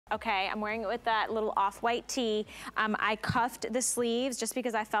okay? I'm wearing it with that little off-white tee. I cuffed the sleeves just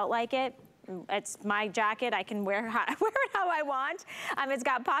because I felt like it. It's my jacket, I can wear it how I want. It's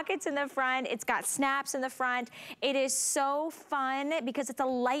got pockets in the front, it's got snaps in the front. It is so fun because it's a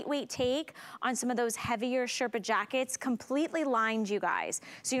lightweight take on some of those heavier Sherpa jackets, completely lined, you guys.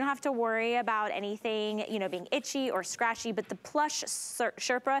 So you don't have to worry about anything, you know, being itchy or scratchy, but the plush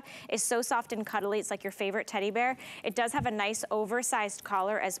Sherpa is so soft and cuddly, it's like your favorite teddy bear. It does have a nice oversized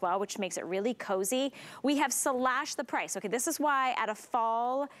collar as well, which makes it really cozy. We have slashed the price. Okay, this is why at a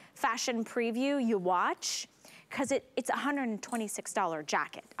fall fashion preview you watch, because it's a $126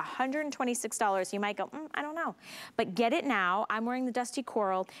 jacket. $126, you might go, I don't know. But get it now. I'm wearing the dusty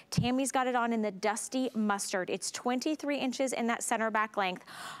coral. Tammy's got it on in the dusty mustard. It's 23 inches in that center back length.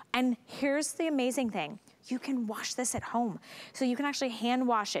 And here's the amazing thing. You can wash this at home. So you can actually hand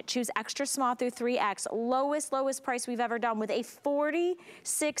wash it. Choose extra small through 3X. Lowest price we've ever done with a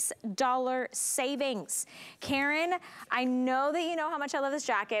 $46 savings. Karen, I know that you know how much I love this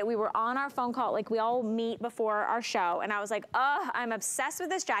jacket. We were on our phone call, like we all meet before our show, and I was like, oh, I'm obsessed with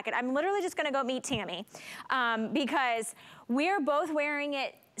this jacket. I'm literally just gonna go meet Tammy because we're both wearing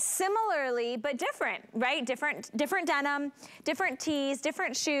it similarly, but different, right? Different denim, different tees,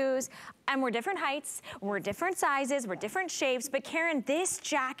 different shoes, and we're different heights, we're different sizes, we're different shapes. But Karen, this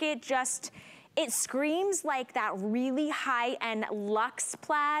jacket just, it screams like that really high-end luxe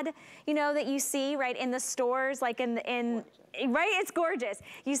plaid, you know, that you see right in the stores, like right? It's gorgeous.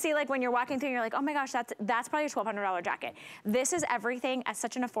 You see, like when you're walking through, you're like, oh my gosh, that's probably a $1,200 jacket. This is everything at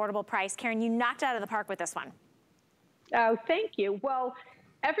such an affordable price. Karen, you knocked it out of the park with this one. Oh, thank you. Well,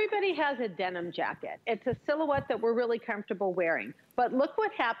 everybody has a denim jacket. It's a silhouette that we're really comfortable wearing. But look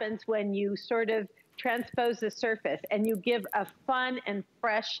what happens when you sort of transpose the surface and you give a fun and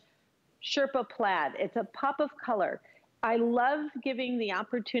fresh Sherpa plaid. It's a pop of color. I love giving the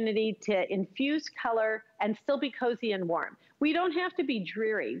opportunity to infuse color and still be cozy and warm. We don't have to be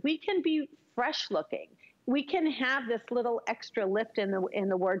dreary. We can be fresh looking. We can have this little extra lift in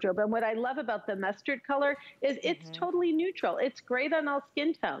the wardrobe. And what I love about the mustard color is it's totally neutral. It's great on all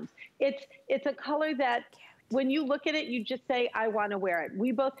skin tones. It's a color that when you look at it, you just say, I want to wear it.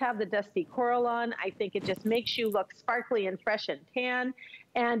 We both have the dusty coral on. I think it just makes you look sparkly and fresh and tan.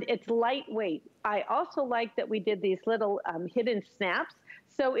 And it's lightweight. I also like that we did these little hidden snaps.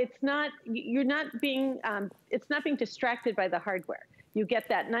 So it's not, you're not being, it's not being distracted by the hardware. You get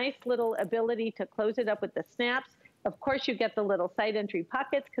that nice little ability to close it up with the snaps. Of course, you get the little side entry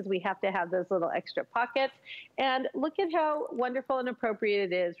pockets because we have to have those little extra pockets. And look at how wonderful and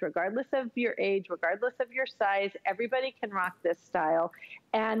appropriate it is, regardless of your age, regardless of your size. Everybody can rock this style.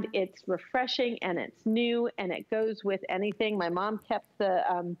 And it's refreshing and it's new and it goes with anything. My mom kept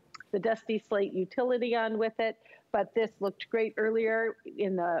the dusty slate utility on with it. But this looked great earlier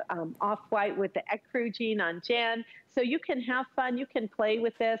in the off-white with the ecru jean on Jan. So you can have fun, you can play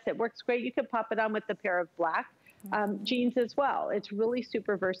with this. It works great. You can pop it on with the pair of black jeans as well. It's really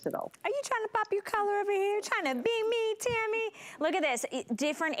super versatile. Are you trying to pop your collar over here? Trying to be me, Tammy? Look at this,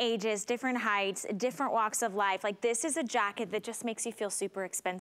 different ages, different heights, different walks of life. Like this is a jacket that just makes you feel super expensive.